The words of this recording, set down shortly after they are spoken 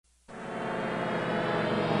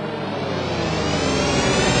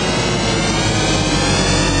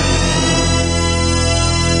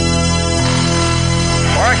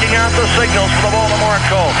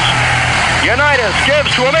Colts. Unitas gives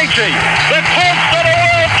to Amici. The Colts are the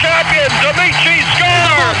world champions. Amici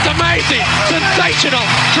scores. It's amazing, sensational,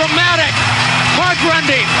 dramatic,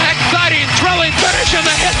 heart-rending, exciting, thrilling finish in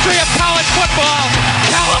the history of college football.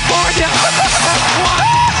 California has won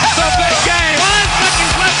the big game. 5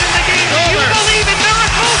 seconds left in the game. Do you believe in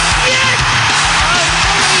miracles? Yes.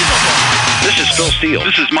 Unbelievable. This is Phil Steele.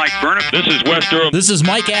 This is Mike Burnham. This is Wes Durham. This is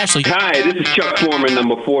Mike Ashley. Hi, this is Chuck Foreman,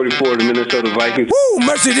 number 44 of the Minnesota Vikings. Woo,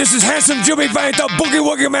 mercy, this is handsome Jimmy Vane, the Boogie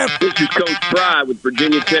Woogie Man. This is Coach Fry with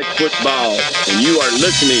Virginia Tech Football, and you are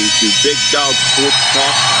listening to Big Dog Sports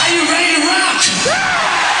Talk. Are you ready to rock?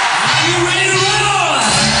 Are you ready to roll?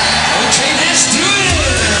 Okay, let's do it.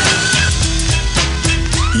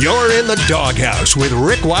 You're in the Doghouse with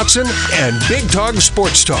Rick Watson and Big Dog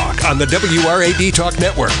Sports Talk on the WRAD Talk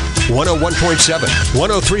Network, 101.7,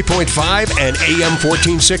 103.5, and AM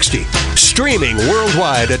 1460. Streaming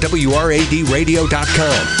worldwide at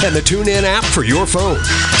WRADradio.com and the TuneIn app for your phone.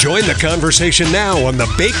 Join the conversation now on the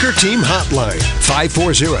Baker Team Hotline,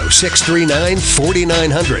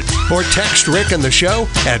 540-639-4900, or text Rick and the show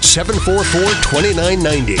at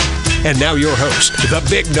 744-2990. And now your host, the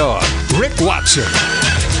Big Dog, Rick Watson.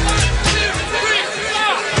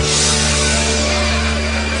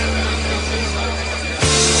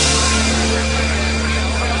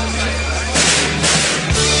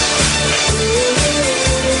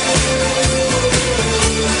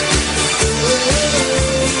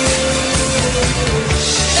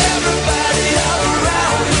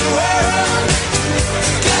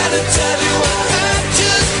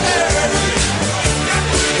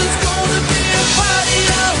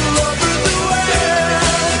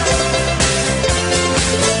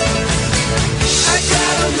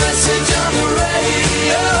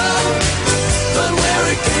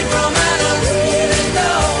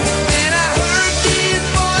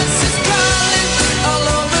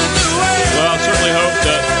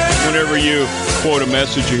 You quote a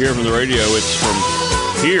message you hear from the radio, it's from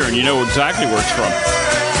here, and you know exactly where it's from.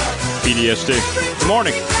 BDST. Good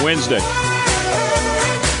morning. Wednesday.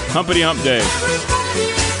 Humpity Hump Day.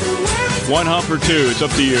 One hump or two. It's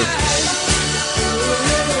up to you.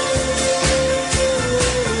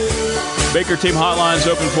 Baker Team Hotline's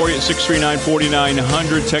open for you at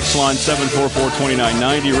 639-4900. Text line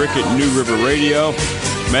 744-2990. Rick at New River Radio.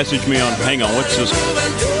 Message me on, hang on, what's this?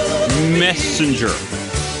 Messenger.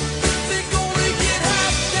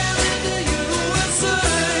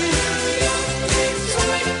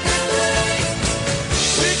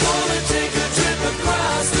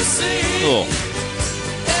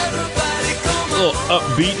 Little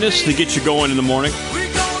upbeatness to get you going in the morning.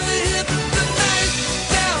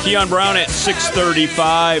 Keon Brown at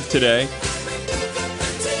 6:35 today.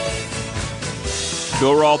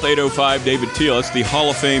 Bill Roth 8:05. David Teal. That's the Hall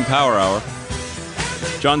of Fame Power Hour.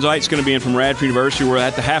 John Zeit's going to be in from Radford University. We're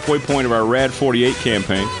at the halfway point of our Rad 48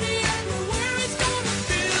 campaign.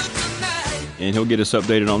 And he'll get us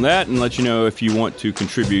updated on that and let you know if you want to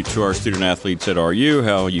contribute to our student athletes at RU,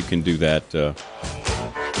 how you can do that.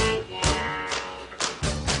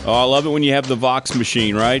 I love it when you have the Vox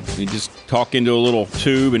machine, right? You just talk into a little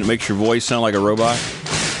tube and it makes your voice sound like a robot.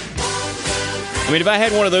 I mean, if I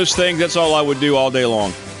had one of those things, that's all I would do all day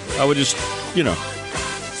long. I would just,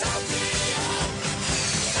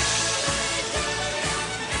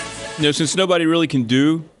 since nobody really can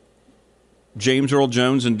do James Earl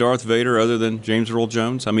Jones and Darth Vader other than James Earl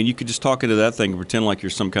Jones, I mean, you could just talk into that thing and pretend like you're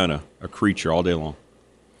some kind of a creature all day long.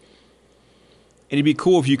 And it'd be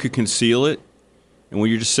cool if you could conceal it. And when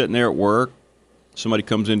you're just sitting there at work, somebody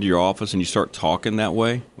comes into your office and you start talking that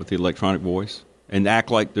way with the electronic voice and act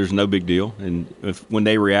like there's no big deal. And when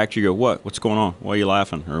they react, you go, "What? What's going on? Why are you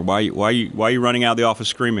laughing? Or why are you running out of the office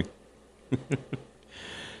screaming?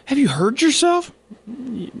 Have you heard yourself?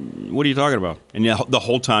 What are you talking about?" And the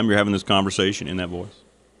whole time you're having this conversation in that voice.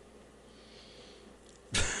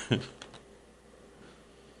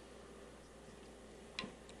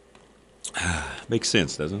 Makes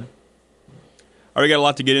sense, doesn't it? All right, we got a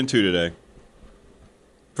lot to get into today.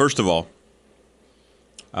 First of all,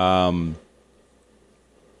 Clemson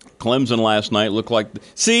last night looked like...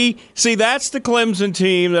 See, that's the Clemson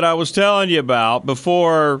team that I was telling you about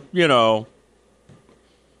before, they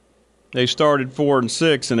started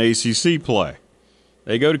 4-6 in ACC play.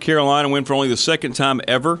 They go to Carolina and win for only the second time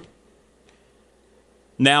ever.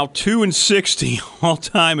 Now 2-60 all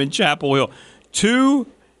time in Chapel Hill.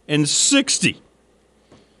 2-60.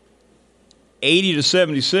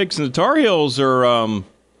 80-76, and the Tar Heels are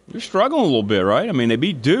they're struggling a little bit, right? I mean, they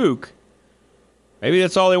beat Duke, Maybe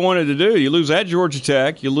that's all they wanted to do. You lose at Georgia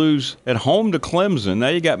Tech. You lose at home to Clemson. Now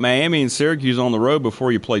you got Miami and Syracuse on the road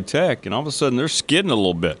before you play Tech, and all of a sudden they're skidding a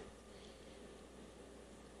little bit.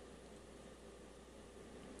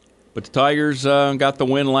 But the Tigers got the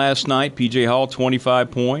win last night. P.J. Hall,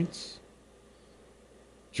 25 points.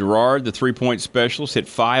 Gerard, the three-point specialist, hit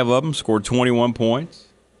 5 of them, scored 21 points.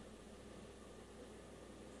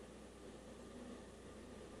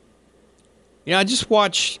 You know, I just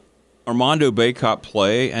watched Armando Bacot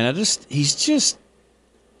play, and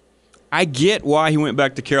I get why he went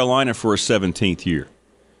back to Carolina for his 17th year.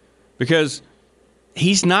 Because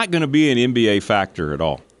he's not going to be an NBA factor at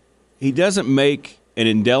all. He doesn't make an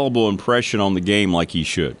indelible impression on the game like he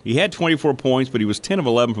should. He had 24 points, but he was 10 of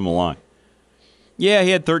 11 from the line. Yeah,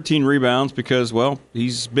 he had 13 rebounds because, well,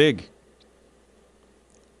 he's big.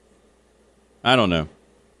 I don't know.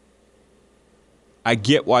 I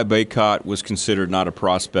get why Bacot was considered not a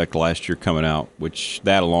prospect last year coming out, which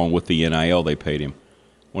that along with the NIL they paid him,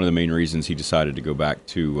 one of the main reasons he decided to go back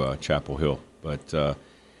to Chapel Hill. But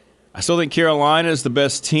I still think Carolina is the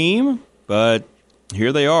best team, but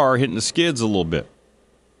here they are hitting the skids a little bit.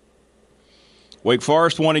 Wake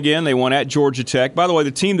Forest won again. They won at Georgia Tech. By the way, the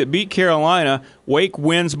team that beat Carolina, Wake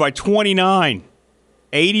wins by 29,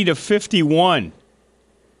 80-51.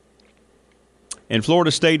 And Florida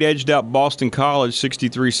State edged out Boston College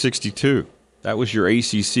 63-62. That was your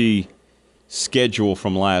ACC schedule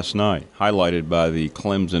from last night, highlighted by the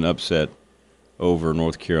Clemson upset over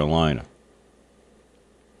North Carolina.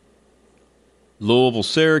 Louisville,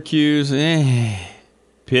 Syracuse,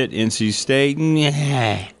 Pitt, NC State,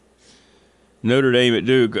 Notre Dame at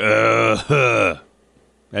Duke.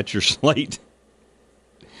 That's your slate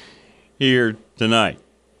here tonight.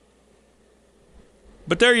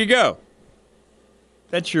 But there you go.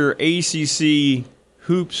 That's your ACC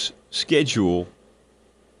hoops schedule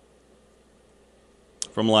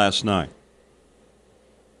from last night.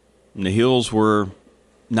 And the Hills were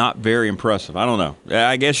not very impressive. I don't know.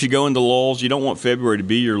 I guess you go into lulls. You don't want February to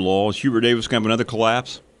be your lull. Is Hubert Davis going to have another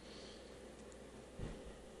collapse?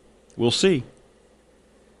 We'll see.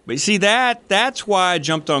 But you see, that's why I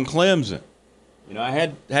jumped on Clemson. You know, I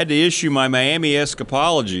had to issue my Miami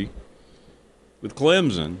escapology with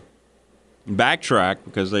Clemson and backtrack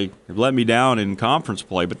because they have let me down in conference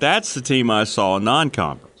play. But that's the team I saw in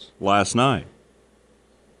non-conference last night.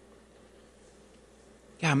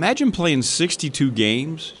 Yeah, imagine playing 62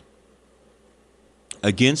 games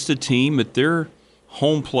against a team at their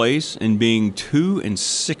home place and being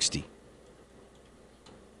 2-60.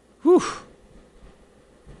 Whew.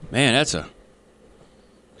 Man, that's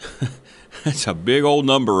a big old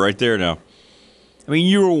number right there now. I mean,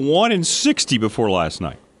 you were 1-60 before last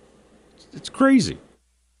night. It's crazy.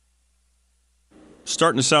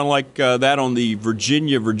 Starting to sound like that on the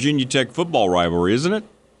Virginia Tech football rivalry, isn't it?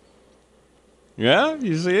 Yeah,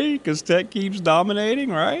 you see, because Tech keeps dominating,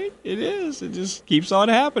 right? It is. It just keeps on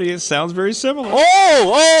happening. It sounds very similar.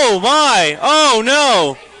 Oh my! Oh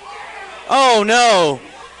no! Oh no!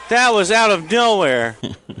 That was out of nowhere.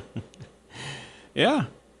 Yeah.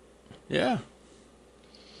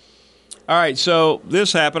 All right, so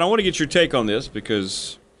this happened. I want to get your take on this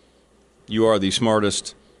because you are the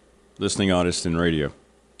smartest listening audience in radio.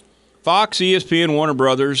 Fox, ESPN, Warner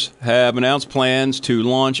Brothers have announced plans to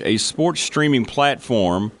launch a sports streaming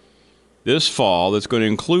platform this fall that's going to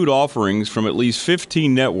include offerings from at least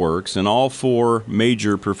 15 networks and all 4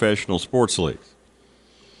 major professional sports leagues.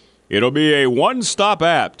 It'll be a one-stop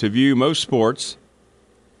app to view most sports,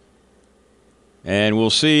 and we'll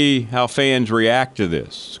see how fans react to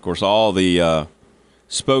this. Of course, all the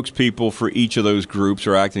spokespeople for each of those groups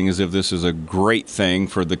are acting as if this is a great thing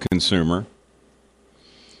for the consumer.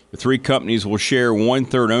 The 3 companies will share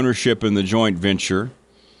 1/3 ownership in the joint venture.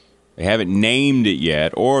 They haven't named it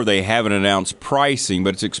yet, or they haven't announced pricing,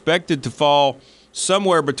 but it's expected to fall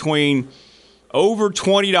somewhere between over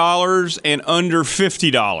 $20 and under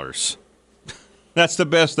 $50. That's the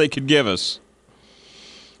best they could give us.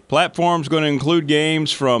 Platform's going to include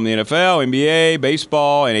games from the NFL, NBA,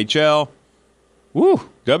 baseball, NHL,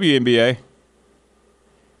 WNBA,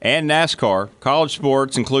 and NASCAR, college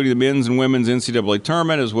sports, including the men's and women's NCAA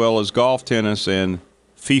tournament, as well as golf, tennis, and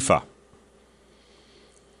FIFA.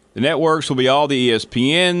 The networks will be all the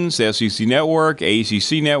ESPNs, the SEC Network,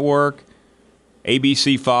 ACC Network,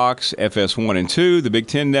 ABC, Fox, FS1 and 2, the Big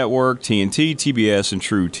Ten Network, TNT, TBS, and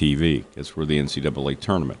True TV. That's for the NCAA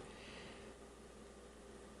tournament.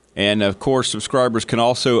 And, of course, subscribers can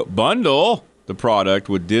also bundle the product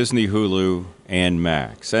with Disney, Hulu, and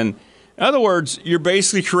Max. And in other words, you're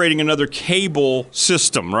basically creating another cable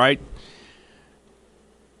system, right?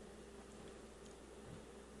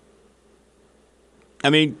 I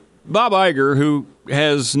mean, Bob Iger, who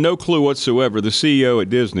has no clue whatsoever, the CEO at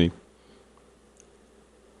Disney,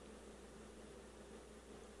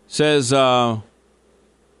 says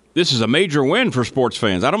this is a major win for sports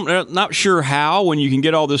fans. I'm not sure how when you can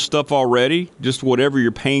get all this stuff already, just whatever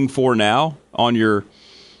you're paying for now on your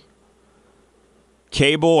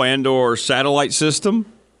cable and or satellite system.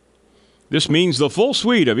 This means the full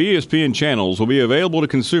suite of ESPN channels will be available to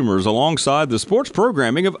consumers alongside the sports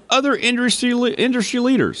programming of other industry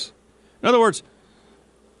leaders. In other words,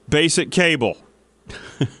 basic cable.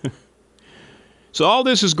 So all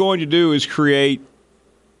this is going to do is create,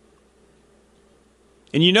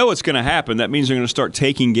 and you know what's going to happen. That means they're going to start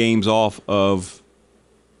taking games off of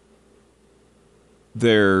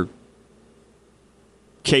their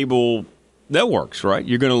cable networks, right?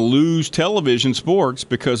 You're going to lose television sports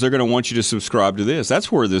because they're going to want you to subscribe to this.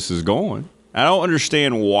 That's where this is going. I don't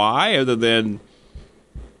understand why, other than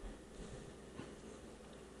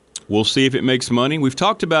we'll see if it makes money. We've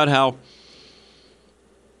talked about how,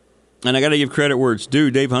 and I got to give credit where it's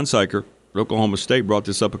due, Dave Hunsiker, Oklahoma State, brought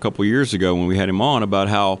this up a couple years ago when we had him on about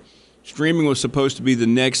how streaming was supposed to be the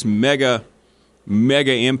next mega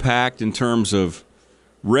impact in terms of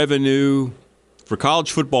revenue for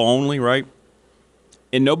college football only, right?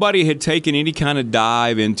 And nobody had taken any kind of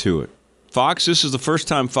dive into it. Fox, this is the first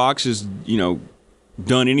time Fox has,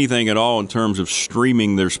 done anything at all in terms of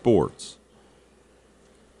streaming their sports.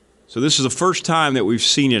 So this is the first time that we've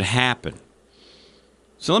seen it happen.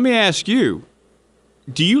 So let me ask you,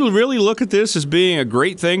 do you really look at this as being a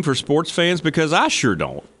great thing for sports fans? Because I sure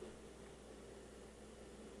don't.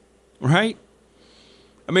 Right?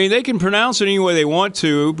 I mean, they can pronounce it any way they want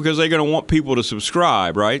to because they're going to want people to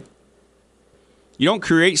subscribe, right? You don't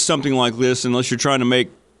create something like this unless you're trying to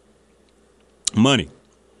make money.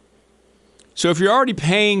 So if you're already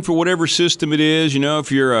paying for whatever system it is,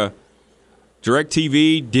 if you're a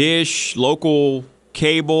DirecTV, Dish, local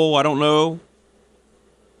cable, I don't know,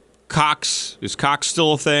 Cox, is Cox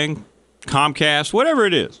still a thing? Comcast, whatever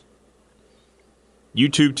it is.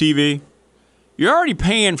 YouTube TV, you're already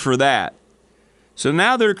paying for that. So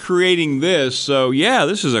now they're creating this. So, yeah,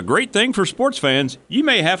 this is a great thing for sports fans. You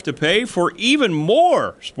may have to pay for even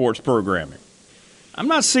more sports programming. I'm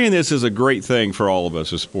not seeing this as a great thing for all of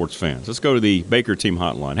us as sports fans. Let's go to the Baker Team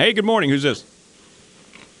Hotline. Hey, good morning. Who's this?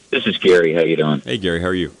 This is Gary. How you doing? Hey, Gary. How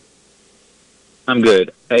are you? I'm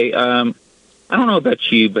good. Hey, I don't know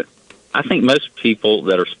about you, but I think most people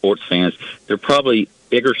that are sports fans, they're probably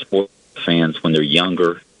bigger sports fans when they're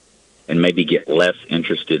younger and maybe get less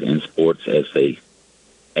interested in sports as they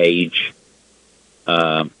age.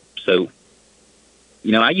 So,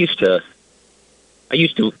 I used to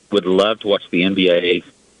would love to watch the NBA,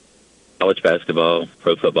 college basketball,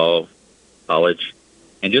 pro football, college,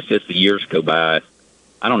 and just as the years go by,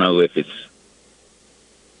 I don't know if it's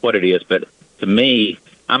what it is, but to me,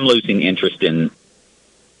 I'm losing interest in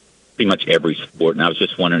pretty much every sport. And I was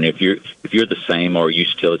just wondering if you're the same, or are you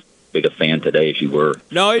still as big a fan today as you were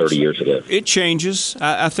 30 years ago? It changes.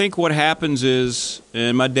 I think what happens is,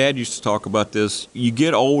 and my dad used to talk about this, you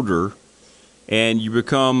get older and you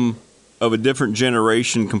become of a different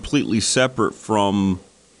generation, completely separate from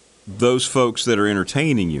those folks that are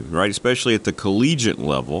entertaining you, right? Especially at the collegiate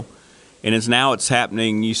level. And it's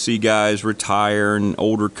happening. You see guys retire and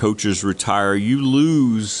older coaches retire. You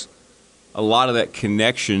lose a lot of that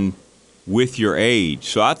connection with your age.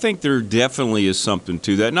 So I think there definitely is something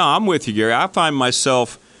to that. No, I'm with you, Gary. I find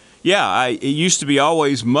myself, it used to be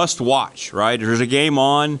always must watch, right? There's a game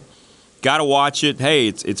on, got to watch it. Hey,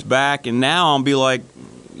 it's back. And now I'll be like,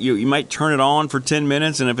 you might turn it on for 10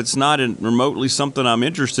 minutes, and if it's not remotely something I'm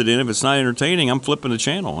interested in, if it's not entertaining, I'm flipping the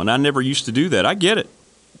channel. And I never used to do that. I get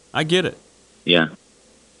it. Yeah.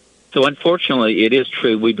 So unfortunately, it is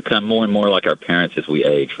true. We become more and more like our parents as we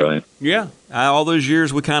age, right? Yeah. All those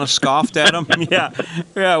years we kind of scoffed at them.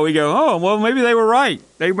 Yeah. We go, oh, well, maybe they were right.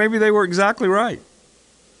 Maybe they were exactly right.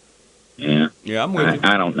 Yeah. Yeah, I'm with you.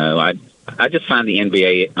 I don't know. I just find the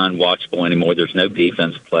NBA unwatchable anymore. There's no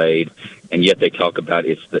defense played, and yet they talk about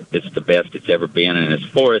it's the best it's ever been. And as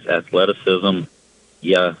far as athleticism,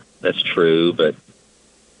 yeah, that's true. But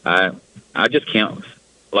I just can't,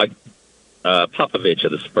 like Popovich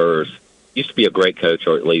of the Spurs used to be a great coach,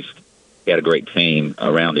 or at least he had a great team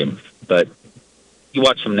around him. But you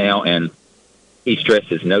watch him now, and he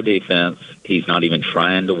stresses no defense. He's not even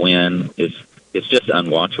trying to win. It's just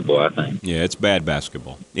unwatchable, I think. Yeah, it's bad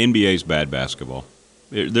basketball. NBA's bad basketball.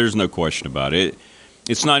 There's no question about it.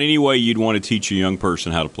 It's not any way you'd want to teach a young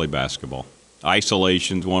person how to play basketball.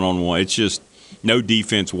 Isolations, one-on-one. It's just No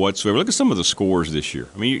defense whatsoever. Look at some of the scores this year.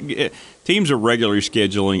 I mean, teams are regularly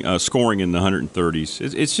scheduling scoring in the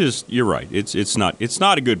 130s. It's just, you're right. It's not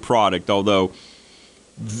a good product. Although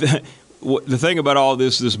the thing about all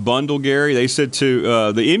this bundle, Gary, they said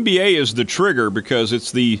the NBA is the trigger because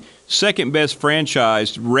it's the second best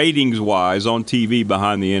franchise ratings wise on TV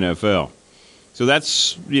behind the NFL. So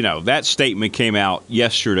that's, that statement came out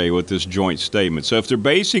yesterday with this joint statement. So if they're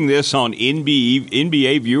basing this on NBA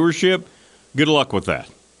viewership, good luck with that.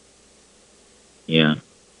 Yeah.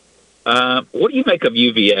 What do you make of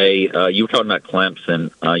UVA? You were talking about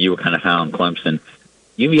Clemson. You were kind of high on Clemson.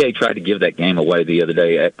 UVA tried to give that game away the other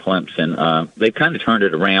day at Clemson. They've kind of turned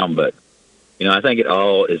it around, but, I think it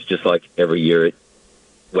all is just like every year.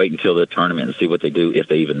 Wait until the tournament and see what they do if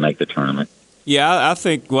they even make the tournament. Yeah, I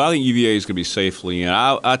think UVA is going to be safely in.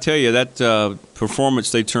 I tell you, that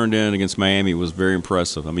performance they turned in against Miami was very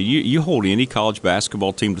impressive. I mean, you hold any college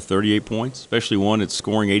basketball team to 38 points, especially one that's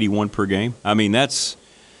scoring 81 per game. I mean, that's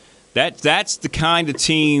the kind of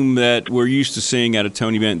team that we're used to seeing out of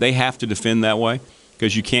Tony Bennett. They have to defend that way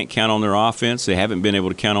because you can't count on their offense. They haven't been able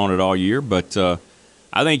to count on it all year, but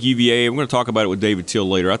I think UVA, we're going to talk about it with David Till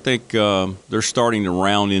later, I think they're starting to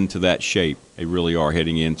round into that shape. They really are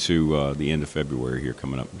heading into the end of February here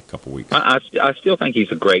coming up in a couple weeks. I still think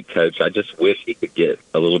he's a great coach. I just wish he could get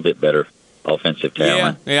a little bit better offensive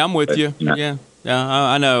talent. Yeah, I'm with you. Yeah,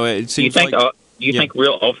 I know. It seems do you think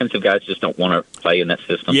real offensive guys just don't want to play in that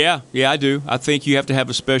system? Yeah, I do. I think you have to have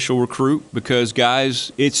a special recruit because,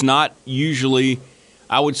 guys, it's not usually –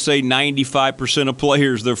 I would say 95% of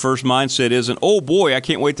players, their first mindset isn't, oh, boy, I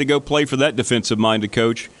can't wait to go play for that defensive-minded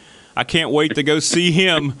coach. I can't wait to go see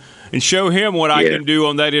him and show him what I can do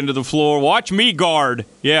on that end of the floor. Watch me guard.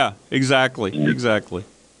 Yeah, exactly.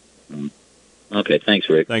 Okay, thanks,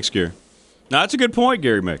 Rick. Thanks, Gary. Now, that's a good point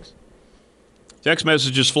Gary makes. Text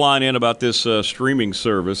messages flying in about this streaming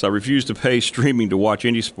service. I refuse to pay streaming to watch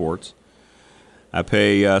any sports. I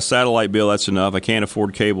pay satellite bill, that's enough. I can't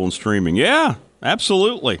afford cable and streaming. Yeah.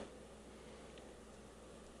 Absolutely.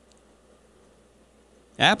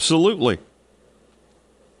 I'm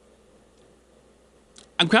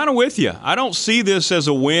kind of with you. I don't see this as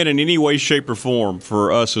a win in any way, shape, or form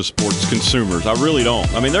for us as sports consumers. I really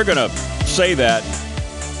don't. I mean, they're going to say that.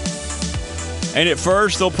 And at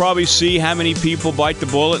first, they'll probably see how many people bite the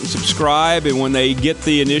bullet and subscribe. And when they get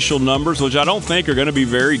the initial numbers, which I don't think are going to be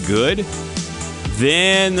very good,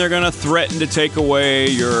 then they're going to threaten to take away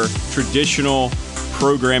your traditional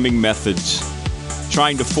programming methods,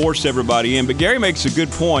 trying to force everybody in. But Gary makes a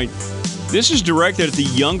good point. This is directed at the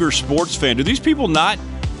younger sports fan. Do these people not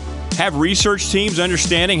have research teams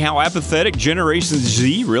understanding how apathetic Generation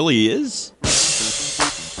Z really is?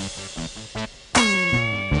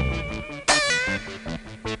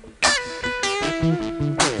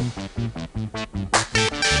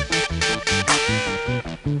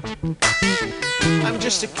 I'm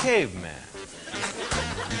just a caveman.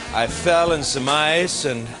 I fell in some ice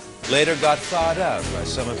and later got thawed out by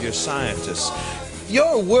some of your scientists.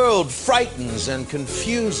 Your world frightens and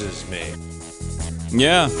confuses me.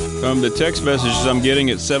 Yeah, from the text messages I'm getting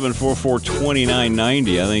at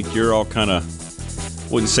 744-2990, I think you're all kind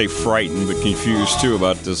of, wouldn't say frightened, but confused too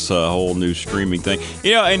about this whole new streaming thing.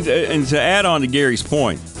 And to add on to Gary's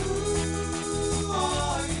point,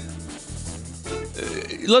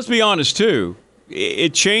 let's be honest too,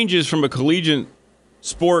 it changes from a collegiate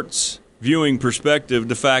sports viewing perspective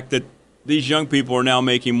the fact that these young people are now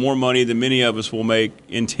making more money than many of us will make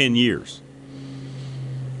in 10 years.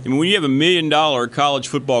 I mean, when you have $1 million college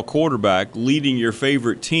football quarterback leading your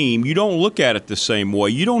favorite team, you don't look at it the same way.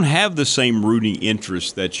 You don't have the same rooting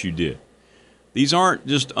interest that you did. These aren't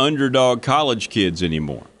just underdog college kids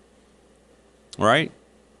anymore, right?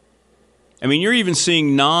 I mean, you're even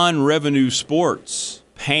seeing non-revenue sports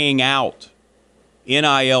paying out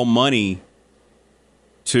NIL money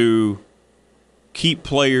to keep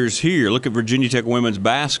players here. Look at Virginia Tech women's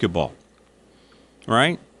basketball,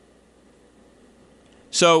 right?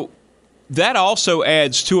 So that also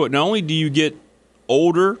adds to it. Not only do you get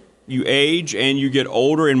older, you age, and you get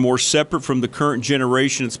older and more separate from the current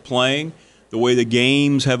generation that's playing, the way the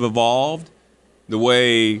games have evolved, the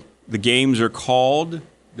way the games are called,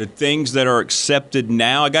 the things that are accepted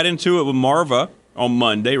now. I got into it with Marva on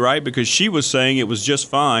Monday, right, because she was saying it was just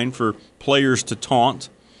fine for players to taunt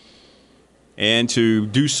and to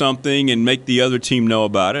do something and make the other team know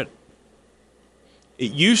about it.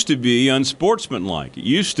 It used to be unsportsmanlike. It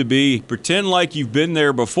used to be pretend like you've been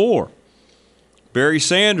there before. Barry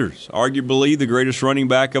Sanders, arguably the greatest running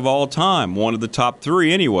back of all time, one of the top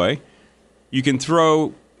three anyway. You can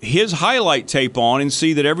throw his highlight tape on and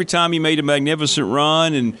see that every time he made a magnificent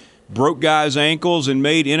run and broke guys' ankles and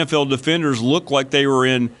made NFL defenders look like they were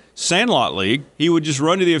in Sandlot League, he would just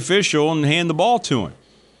run to the official and hand the ball to him.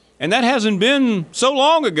 And that hasn't been so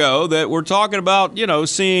long ago that we're talking about,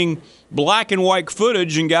 seeing black and white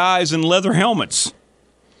footage and guys in leather helmets.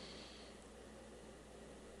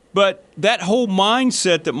 But that whole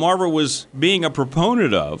mindset that Marva was being a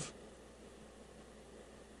proponent of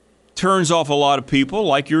turns off a lot of people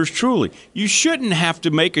like yours truly. You shouldn't have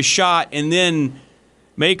to make a shot and then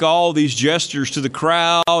make all these gestures to the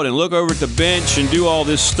crowd and look over at the bench and do all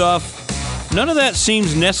this stuff. None of that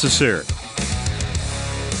seems necessary.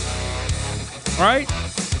 Right?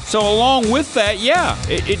 So along with that,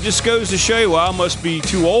 it just goes to show you, I must be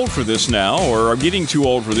too old for this now, or I'm getting too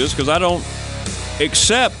old for this because I don't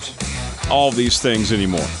accept all these things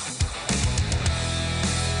anymore.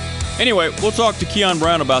 Anyway, we'll talk to Keon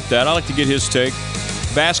Brown about that. I'd like to get his take.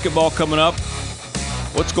 Basketball coming up.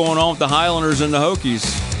 What's going on with the Highlanders and the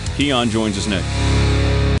Hokies? Keon joins us next.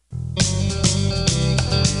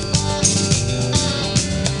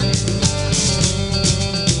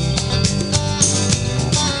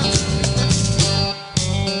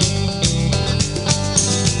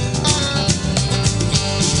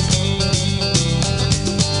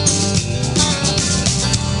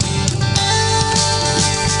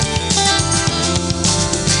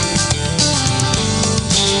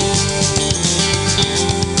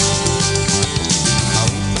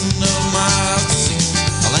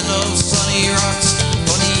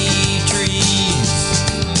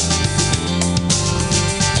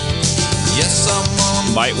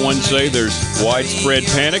 Might one say there's widespread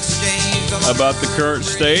panic about the current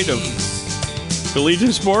state of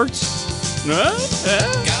collegiate sports?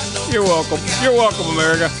 You're welcome. You're welcome,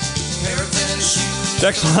 America.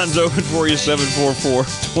 Text line's open for you,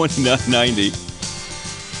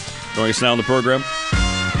 744-2990. Join us now on the program.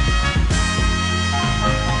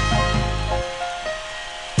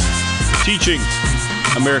 Teaching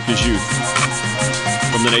America's youth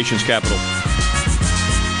from the nation's capital.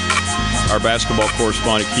 Our basketball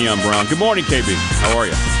correspondent, Keon Brown. Good morning, KB. How are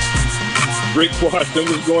you? Rick Watson,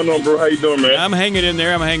 what's going on, bro? How you doing, man? I'm hanging in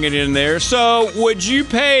there. So, would you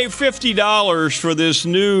pay $50 for this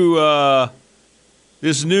new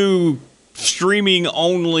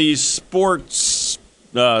streaming-only sports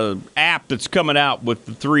app that's coming out with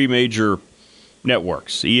the three major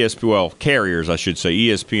networks, carriers, I should say,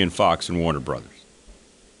 ESPN, Fox, and Warner Brothers?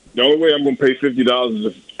 The only way I'm going to pay $50 is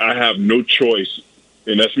if I have no choice.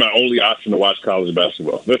 And that's my only option to watch college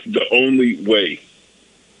basketball. That's the only way.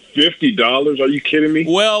 $50? Are you kidding me?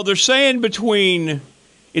 Well, they're saying it's going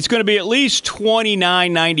to be at least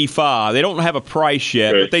 $29.95. They don't have a price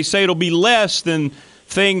yet, but they say it'll be less than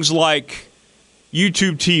things like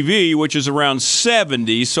YouTube TV, which is around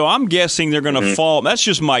 $70. So I'm guessing they're going to fall. That's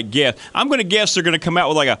just my guess. I'm going to guess they're going to come out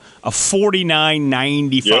with like a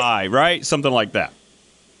 $49.95, right? Something like that.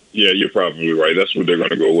 Yeah, you're probably right. That's what they're going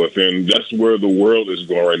to go with. And that's where the world is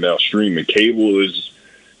going right now, streaming. Cable is,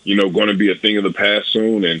 going to be a thing of the past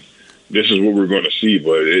soon, and this is what we're going to see.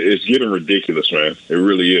 But it's getting ridiculous, man. It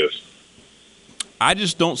really is. I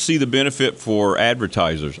just don't see the benefit for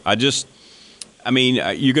advertisers.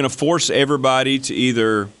 You're going to force everybody to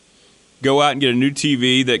either go out and get a new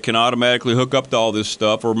TV that can automatically hook up to all this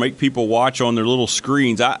stuff or make people watch on their little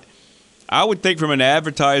screens. I would think from an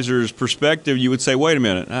advertiser's perspective, you would say, wait a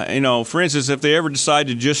minute. For instance, if they ever decide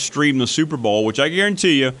to just stream the Super Bowl, which I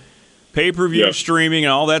guarantee you, pay-per-view streaming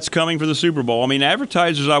and all that's coming for the Super Bowl.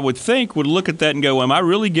 Advertisers, I would think, would look at that and go, am I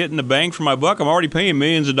really getting the bang for my buck? I'm already paying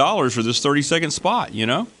millions of dollars for this 30-second spot,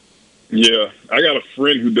 Yeah. I got a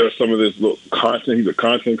friend who does some of this little content. He's a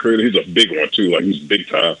content creator. He's a big one, too. He's big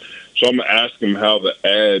time. So I'm going to ask him how the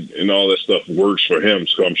ad and all that stuff works for him.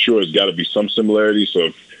 So I'm sure it's got to be some similarity. So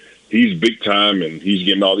if he's big time and he's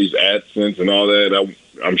getting all these AdSense and all that,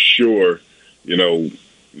 I'm sure,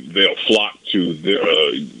 they'll flock to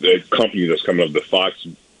the company that's coming up, the Fox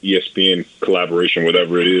ESPN collaboration,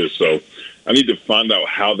 whatever it is. So I need to find out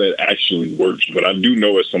how that actually works. But I do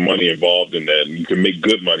know there's some money involved in that, and you can make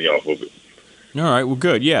good money off of it. All right, well,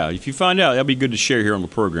 good. Yeah, if you find out, that'd be good to share here on the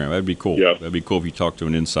program. That'd be cool. Yeah. That'd be cool if you talk to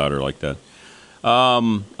an insider like that.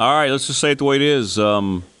 All right, let's just say it the way it is.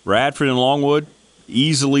 Radford and Longwood,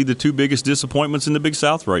 easily the two biggest disappointments in the Big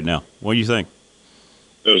South right now. What do you think?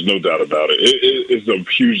 There's no doubt about it. It's a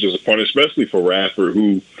huge disappointment, especially for Radford,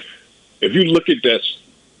 who, if you look at that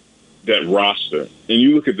roster and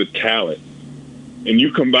you look at the talent and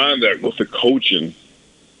you combine that with the coaching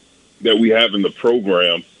that we have in the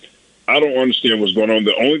program, I don't understand what's going on.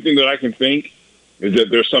 The only thing that I can think is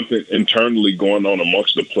that there's something internally going on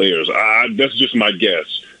amongst the players. That's just my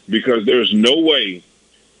guess, because there's no way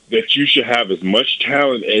that you should have as much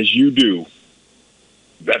talent as you do,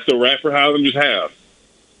 that the Radford Highlanders have,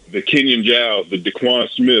 the Kenyon Giles, the DeQuan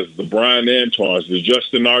Smith, the Brian Antoines, the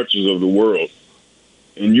Justin Archers of the world,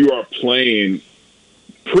 and you are playing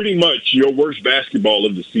pretty much your worst basketball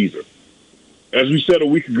of the season. As we said a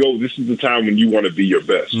week ago, this is the time when you want to be your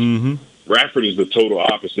best. Mm-hmm. Radford is the total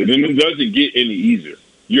opposite, and it doesn't get any easier.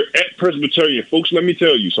 You're at Presbyterian. Folks, let me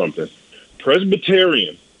tell you something.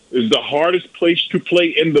 Presbyterian is the hardest place to play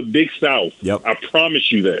in the Big South. Yep. I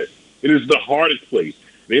promise you that. It is the hardest place.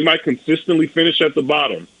 They might consistently finish at the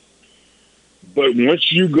bottom, but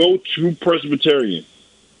once you go to Presbyterian,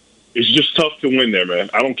 it's just tough to win there, man.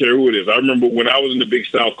 I don't care who it is. I remember when I was in the Big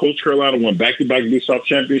South, Coach Carolina won back-to-back Big South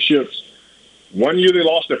championships. One year they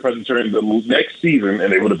lost at Presbyterian. The next season,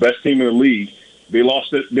 and they were the best team in the league, they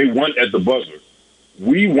won at the buzzer.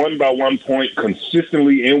 We won by 1 point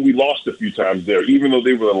consistently, and we lost a few times there, even though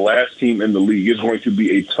they were the last team in the league. It's going to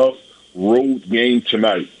be a tough road game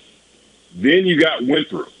tonight. Then you got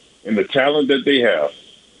Winthrop and the talent that they have.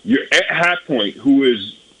 You're at High Point, who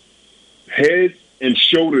is head and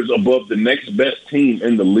shoulders above the next best team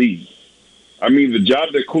in the league. I mean, the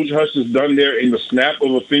job that Coach Hush has done there in the snap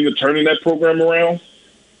of a finger turning that program around,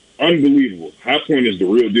 unbelievable. High Point is the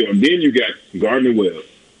real deal. And then you got Gardner-Webb.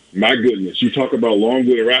 My goodness, you talk about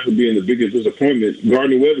Longwood and Radford being the biggest disappointment.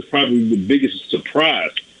 Gardner-Webb is probably the biggest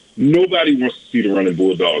surprise. Nobody wants to see the running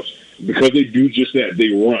Bulldogs because they do just that. They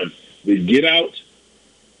run. They get out,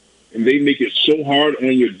 and they make it so hard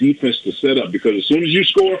on your defense to set up because as soon as you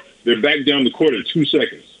score, they're back down the court in 2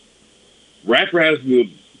 seconds. Radford has to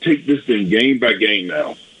take this thing game by game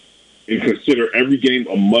now and consider every game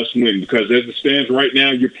a must-win because as it stands right now,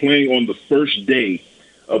 you're playing on the first day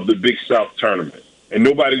of the Big South tournament. And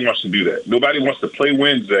nobody wants to do that. Nobody wants to play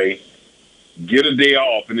Wednesday, get a day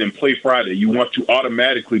off, and then play Friday. You want to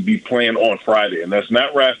automatically be playing on Friday. And that's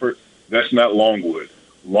not Radford. That's not Longwood.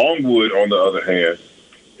 Longwood, on the other hand,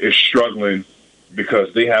 is struggling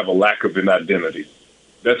because they have a lack of an identity.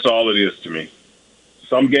 That's all it is to me.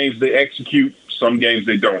 Some games they execute. Some games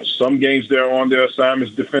they don't. Some games they're on their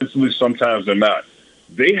assignments defensively. Sometimes they're not.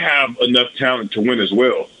 They have enough talent to win as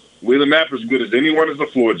well. Wheeler Mapper is good as anyone as a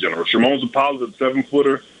floor general. Shimon Zapala, the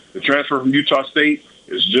 7-footer, the transfer from Utah State,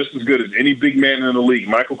 is just as good as any big man in the league.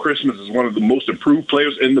 Michael Christmas is one of the most improved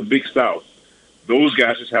players in the Big South. Those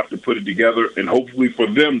guys just have to put it together, and hopefully for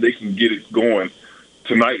them, they can get it going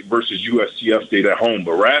tonight versus USCF State at home.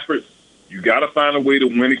 But Radford, you got to find a way to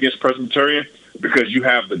win against Presbyterian because you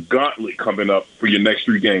have the gauntlet coming up for your next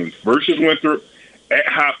 3 games versus Winthrop at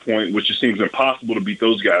High Point, which it seems impossible to beat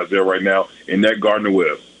those guys there right now, and that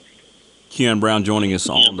Gardner-Webb. Keon Brown joining us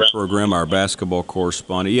on the program, our basketball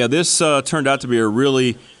correspondent. Yeah, this turned out to be a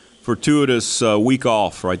really fortuitous week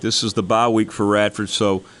off, right? This is the bye week for Radford,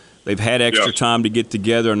 so they've had extra time to get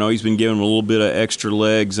together. I know he's been giving them a little bit of extra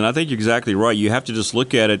legs, and I think you're exactly right. You have to just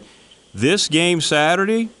look at it. This game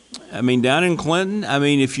Saturday, I mean, down in Clinton, I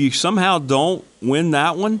mean, if you somehow don't win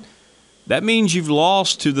that one, that means you've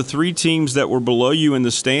lost to the 3 teams that were below you in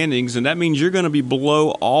the standings, and that means you're going to be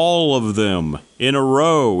below all of them in a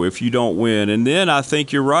row if you don't win. And then I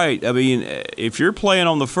think you're right. I mean, if you're playing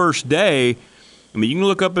on the first day, I mean, you can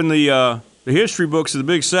look up in the history books of the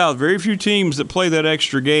Big South, very few teams that play that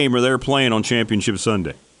extra game are there playing on Championship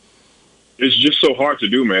Sunday. It's just so hard to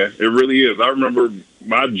do, man. It really is. I remember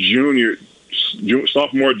my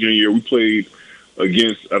sophomore, junior year, we played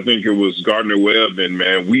against, I think it was Gardner-Webb, and,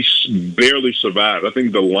 man, we barely survived. I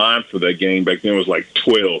think the line for that game back then was like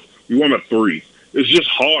 12. We won by 3. It's just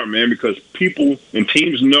hard, man, because people and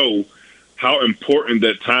teams know how important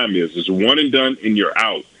that time is. It's one and done, and you're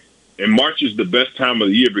out. And March is the best time of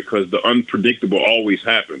the year because the unpredictable always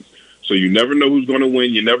happens. So you never know who's going to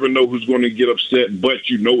win. You never know who's going to get upset, but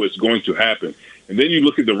you know it's going to happen. And then you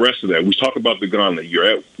look at the rest of that. We talk about the gauntlet.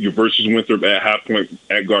 You're versus Winthrop at High Point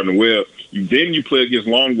at Gardner-Webb. Then you play against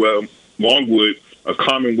Longwood, a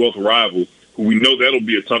Commonwealth rival, who we know that'll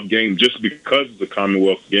be a tough game just because it's a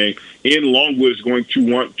Commonwealth game. And Longwood is going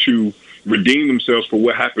to want to redeem themselves for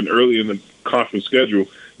what happened early in the conference schedule.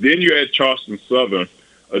 Then you add Charleston Southern,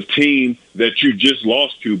 a team that you just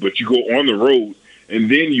lost to, but you go on the road, and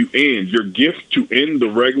then you end. Your gift to end the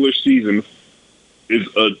regular season is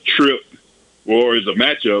a trip or is a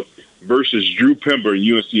matchup versus Drew Pember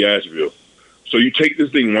and UNC Asheville. So you take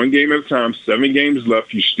this thing one game at a time, 7 games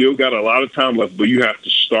left. You still got a lot of time left, but you have to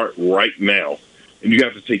start right now. And you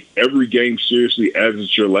have to take every game seriously as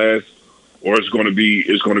it's your last, or it's going to be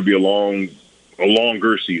a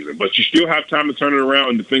longer season. But you still have time to turn it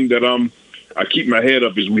around. And the thing that I keep my head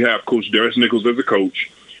up is we have Coach Darius Nichols as a coach,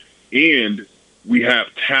 and we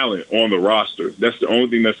have talent on the roster. That's the only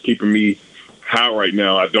thing that's keeping me high right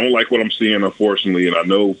now. I don't like what I'm seeing, unfortunately, and I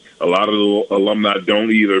know a lot of the alumni don't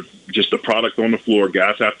either. Just the product on the floor,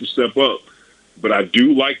 guys have to step up. But I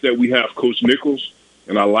do like that we have Coach Nichols,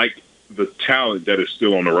 and I like the talent that is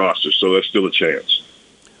still on the roster, so there's still a chance.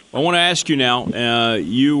 I want to ask you now,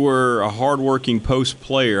 you were a hardworking post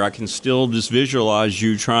player. I can still just visualize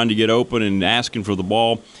you trying to get open and asking for the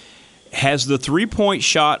ball. Has the three-point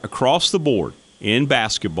shot across the board in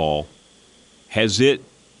basketball, has it,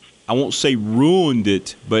 I won't say ruined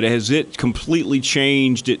it, but has it completely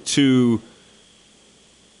changed it to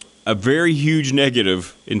a very huge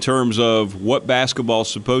negative in terms of what basketball is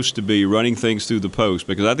supposed to be, running things through the post?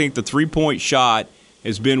 Because I think the three-point shot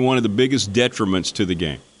has been one of the biggest detriments to the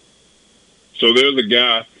game. So there's a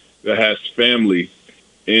guy that has family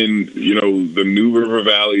in, the New River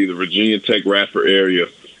Valley, the Virginia Tech Radford area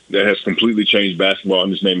that has completely changed basketball,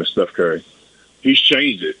 and his name is Steph Curry. He's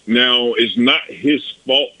changed it. Now, it's not his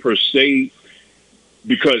fault per se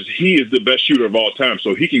because he is the best shooter of all time,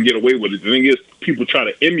 so he can get away with it. The thing is, people try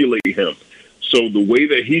to emulate him. So the way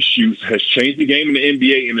that he shoots has changed the game in the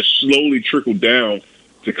NBA, and it's slowly trickled down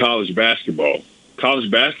to college basketball.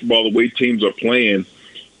 College basketball, the way teams are playing,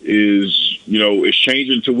 is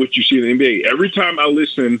changing to what you see in the NBA. Every time I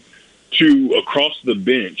listen to Across the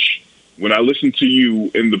Bench, when I listen to you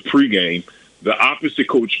in the pregame, the opposite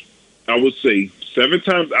coach, I would say 7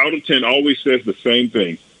 times out of 10, always says the same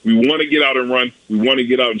thing. We want to get out and run. We want to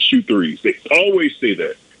get out and shoot threes. They always say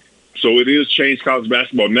that. So it is changed college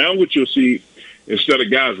basketball. Now what you'll see, instead of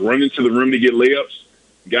guys running to the rim to get layups,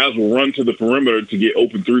 guys will run to the perimeter to get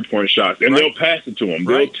open three-point shots, and they'll pass it to them.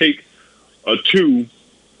 They'll take a 2,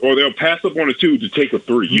 or they'll pass up on a 2 to take a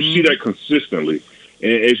 3. You see that consistently.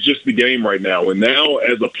 And it's just the game right now. And now,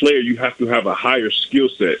 as a player, you have to have a higher skill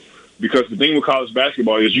set. Because the thing with college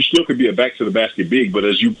basketball is you still could be a back-to-the-basket big, but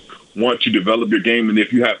as you want to develop your game, and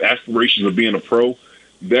if you have aspirations of being a pro,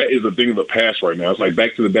 that is a thing of the past right now. It's like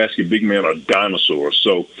back-to-the-basket big men are dinosaurs.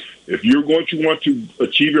 So if you're going to want to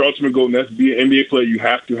achieve your ultimate goal, and that's to be an NBA player, you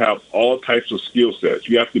have to have all types of skill sets.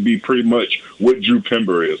 You have to be pretty much what Drew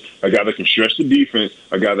Pember is, a guy that can stretch the defense,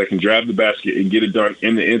 a guy that can drive the basket and get it done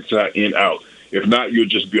in the inside and out. If not, you'll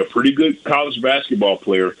just be a pretty good college basketball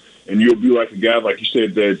player, and you'll be like a guy, like you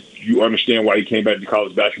said, that you understand why he came back to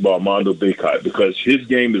college basketball, Mondo Baycott, because his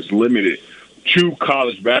game is limited to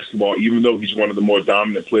college basketball, even though he's one of the more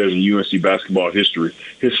dominant players in UNC basketball history.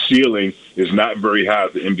 His ceiling is not very high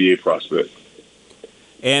as an NBA prospect.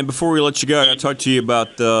 And before we let you go, I got to talk to you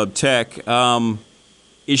about Tech.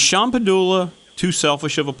 Is Sean Padula too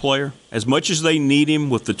selfish of a player? As much as they need him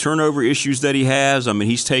with the turnover issues that he has, I mean,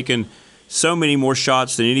 he's taken so many more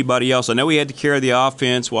shots than anybody else. I know he had to carry the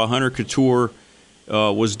offense while Hunter Couture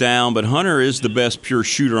was down, but Hunter is the best pure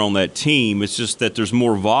shooter on that team. It's just that there's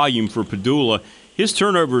more volume for Padula. His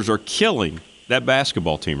turnovers are killing that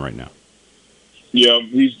basketball team right now. Yeah,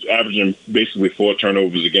 he's averaging basically 4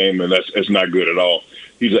 turnovers a game, and that's not good at all.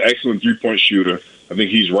 He's an excellent three-point shooter. I think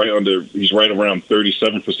he's right around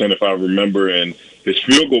 37%, if I remember, and his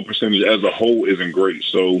field goal percentage as a whole isn't great.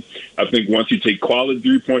 So I think once you take quality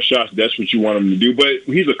three-point shots, that's what you want him to do. But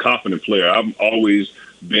he's a confident player. I've always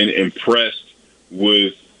been impressed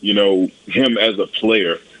with, him as a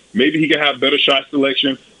player. Maybe he can have better shot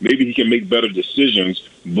selection. Maybe he can make better decisions.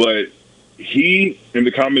 But he and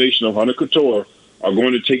the combination of Hunter Couture are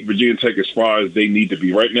going to take Virginia Tech as far as they need to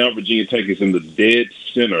be. Right now, Virginia Tech is in the dead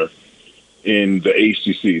center in the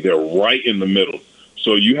ACC. They're right in the middle.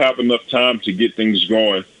 So you have enough time to get things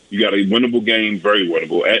going. You got a winnable game, very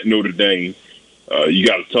winnable, at Notre Dame. You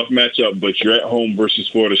got a tough matchup, but you're at home versus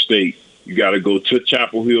Florida State. You got to go to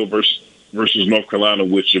Chapel Hill versus North Carolina,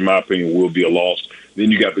 which, in my opinion, will be a loss. Then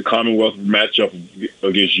you got the Commonwealth matchup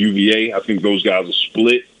against UVA. I think those guys will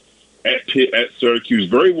split at Pitt, at Syracuse.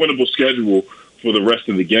 Very winnable schedule for the rest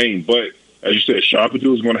of the game. But, as you said, Sean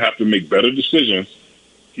Perdue is going to have to make better decisions.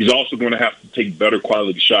 He's also going to have to take better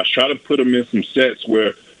quality shots. Try to put him in some sets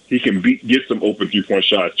where he can get some open three-point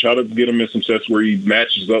shots. Try to get him in some sets where he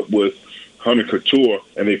matches up with Hunter Couture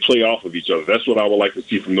and they play off of each other. That's what I would like to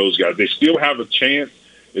see from those guys. They still have a chance.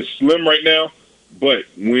 It's slim right now, but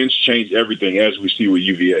wins change everything, as we see with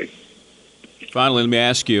UVA. Finally, let me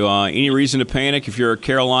ask you, any reason to panic if you're a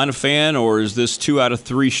Carolina fan, or is this 2 out of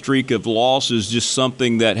 3 streak of losses just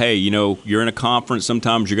something that, hey, you're in a conference,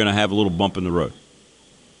 sometimes you're going to have a little bump in the road?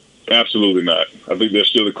 Absolutely not. I think they're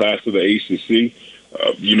still the class of the ACC.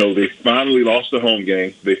 They finally lost a home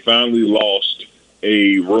game. They finally lost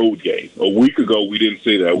a road game. A week ago, we didn't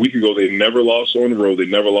say that. A week ago, they never lost on the road. They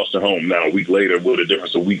never lost at home. Now, a week later, what a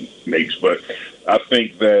difference a week makes. But I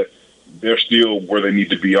think that they're still where they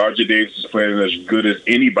need to be. RJ Davis is playing as good as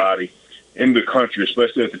anybody in the country,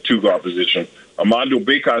 especially at the two-guard position. Armando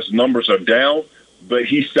Bacot's numbers are down, but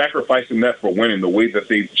he's sacrificing that for winning. The way that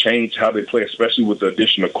they've changed how they play, especially with the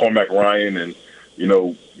addition of Cormac Ryan and,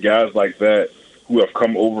 guys like that who have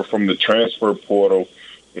come over from the transfer portal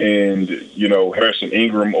and, Harrison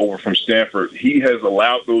Ingram over from Stanford. He has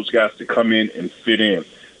allowed those guys to come in and fit in.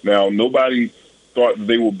 Now, nobody thought that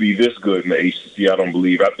they would be this good in the ACC, I don't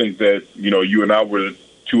believe. I think that, you and I were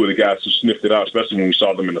two of the guys who sniffed it out, especially when we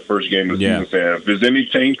saw them in the first game of the season, saying, if there's any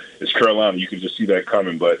team, it's Carolina. You can just see that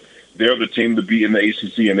coming. But they're the team to beat in the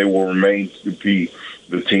ACC, and they will remain to be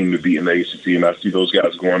the team to beat in the ACC. And I see those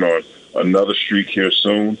guys going on another streak here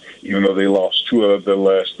soon, even though they lost 2 out of their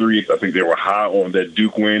last 3. I think they were high on that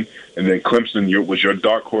Duke win. And then Clemson was your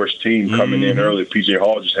dark horse team coming in early. P.J.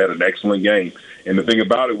 Hall just had an excellent game. And the thing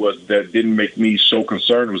about it was that didn't make me so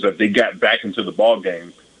concerned was that they got back into the ball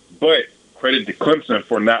game. But credit to Clemson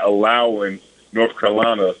for not allowing North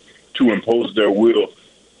Carolina to impose their will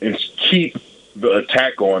and keep the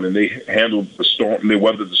attack on, and they handled the storm. They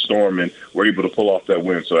weathered the storm and were able to pull off that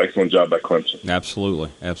win. So excellent job by Clemson. Absolutely.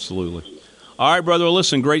 All right, brother. Well,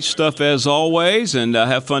 listen, great stuff as always, and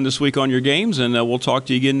have fun this week on your games, and we'll talk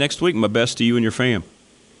to you again next week. My best to you and your fam.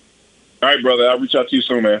 All right, brother. I'll reach out to you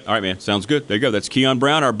soon, man. All right, man. Sounds good. There you go. That's Keon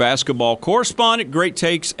Brown, our basketball correspondent. Great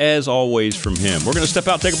takes, as always, from him. We're going to step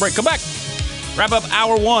out, take a break, come back. Wrap up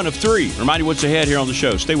hour 1 of 3. Remind you what's ahead here on the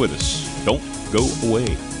show. Stay with us. Don't go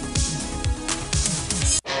away.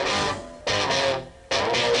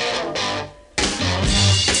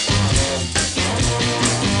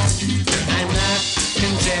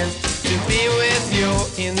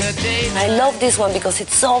 I love this one because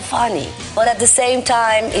it's so funny, but at the same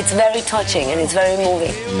time, it's very touching and it's very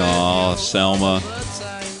moving. Aw, Selma.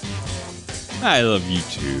 I love you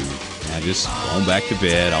too. I just going back to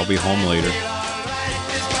bed. I'll be home later.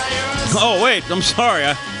 Oh, wait. I'm sorry.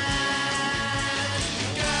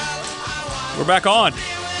 We're back on.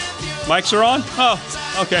 Mics are on? Oh,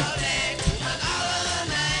 okay.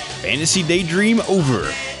 Fantasy Daydream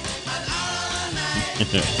over.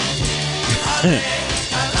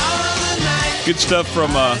 Good stuff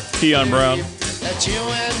from Keon Brown.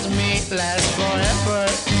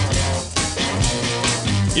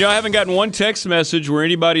 I haven't gotten one text message where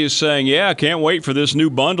anybody is saying, yeah, I can't wait for this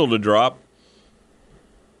new bundle to drop.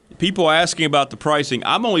 People asking about the pricing.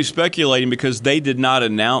 I'm only speculating because they did not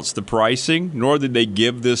announce the pricing, nor did they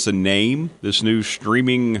give this a name, this new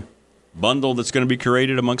streaming bundle that's going to be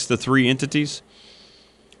created amongst the 3 entities.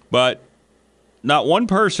 But not one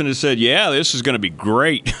person has said, yeah, this is going to be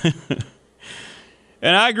great.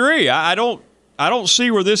 And I agree. I don't see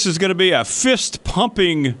where this is going to be a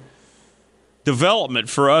fist-pumping development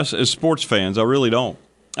for us as sports fans. I really don't.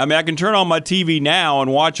 I mean, I can turn on my TV now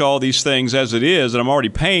and watch all these things as it is, and I'm already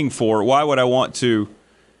paying for it. Why would I want to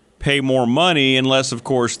pay more money unless, of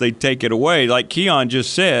course, they take it away? Like Keon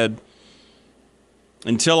just said,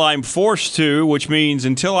 until I'm forced to, which means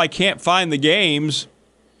until I can't find the games,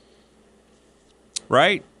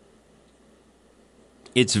 right?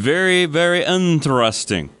 It's very, very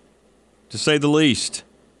interesting, to say the least.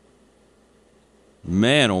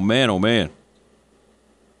 Man, oh man, oh man.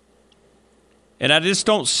 And I just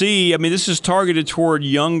don't see, this is targeted toward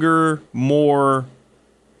younger, more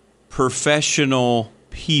professional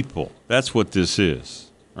people. That's what this is,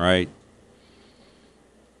 right?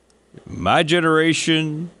 My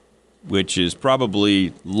generation, which is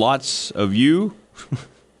probably lots of you,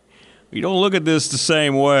 we don't look at this the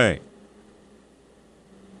same way.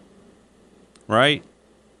 Right?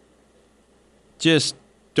 Just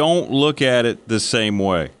don't look at it the same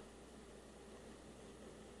way.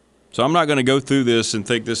 So I'm not going to go through this and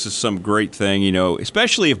think this is some great thing,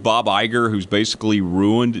 especially if Bob Iger, who's basically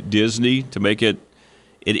ruined Disney to make it,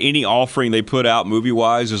 in any offering they put out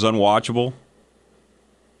movie-wise, is unwatchable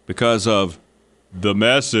because of the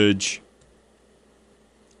message,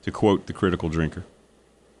 to quote the Critical Drinker.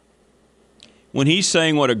 When he's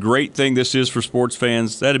saying what a great thing this is for sports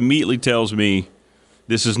fans, that immediately tells me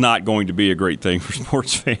this is not going to be a great thing for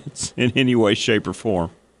sports fans in any way, shape, or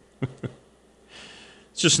form.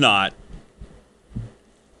 It's just not.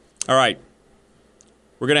 All right.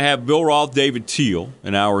 We're going to have Bill Roth, David Teal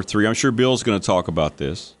in hour 3. I'm sure Bill's going to talk about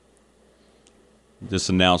this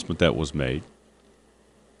announcement that was made.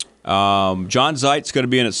 John Zeit's going to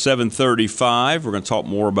be in at 7:35. We're going to talk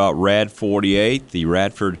more about Rad 48, the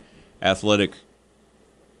Radford Athletic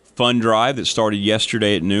Fund Drive that started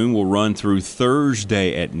yesterday at noon will run through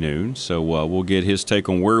Thursday at noon. So we'll get his take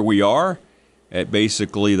on where we are at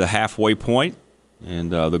basically the halfway point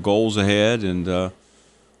and the goals ahead and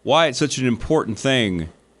why it's such an important thing,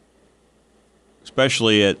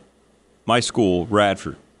 especially at my school,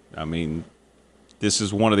 Radford, I mean, this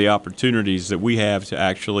is one of the opportunities that we have to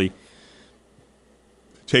actually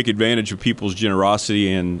take advantage of people's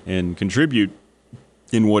generosity and contribute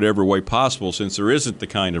in whatever way possible, since there isn't the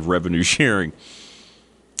kind of revenue sharing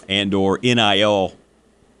and or NIL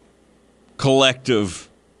collective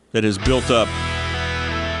that has built up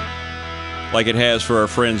like it has for our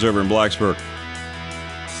friends over in Blacksburg.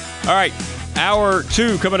 All right, hour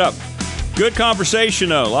 2 coming up. Good conversation,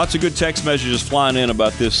 though. Lots of good text messages flying in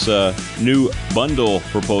about this new bundle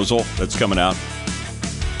proposal that's coming out.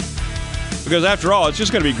 Because after all, it's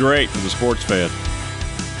just going to be great for the sports fan.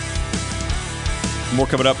 More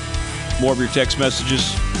coming up. More of your text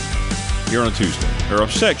messages here on a Tuesday. Or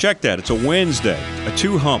check that. It's a Wednesday. A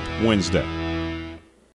 2-hump Wednesday.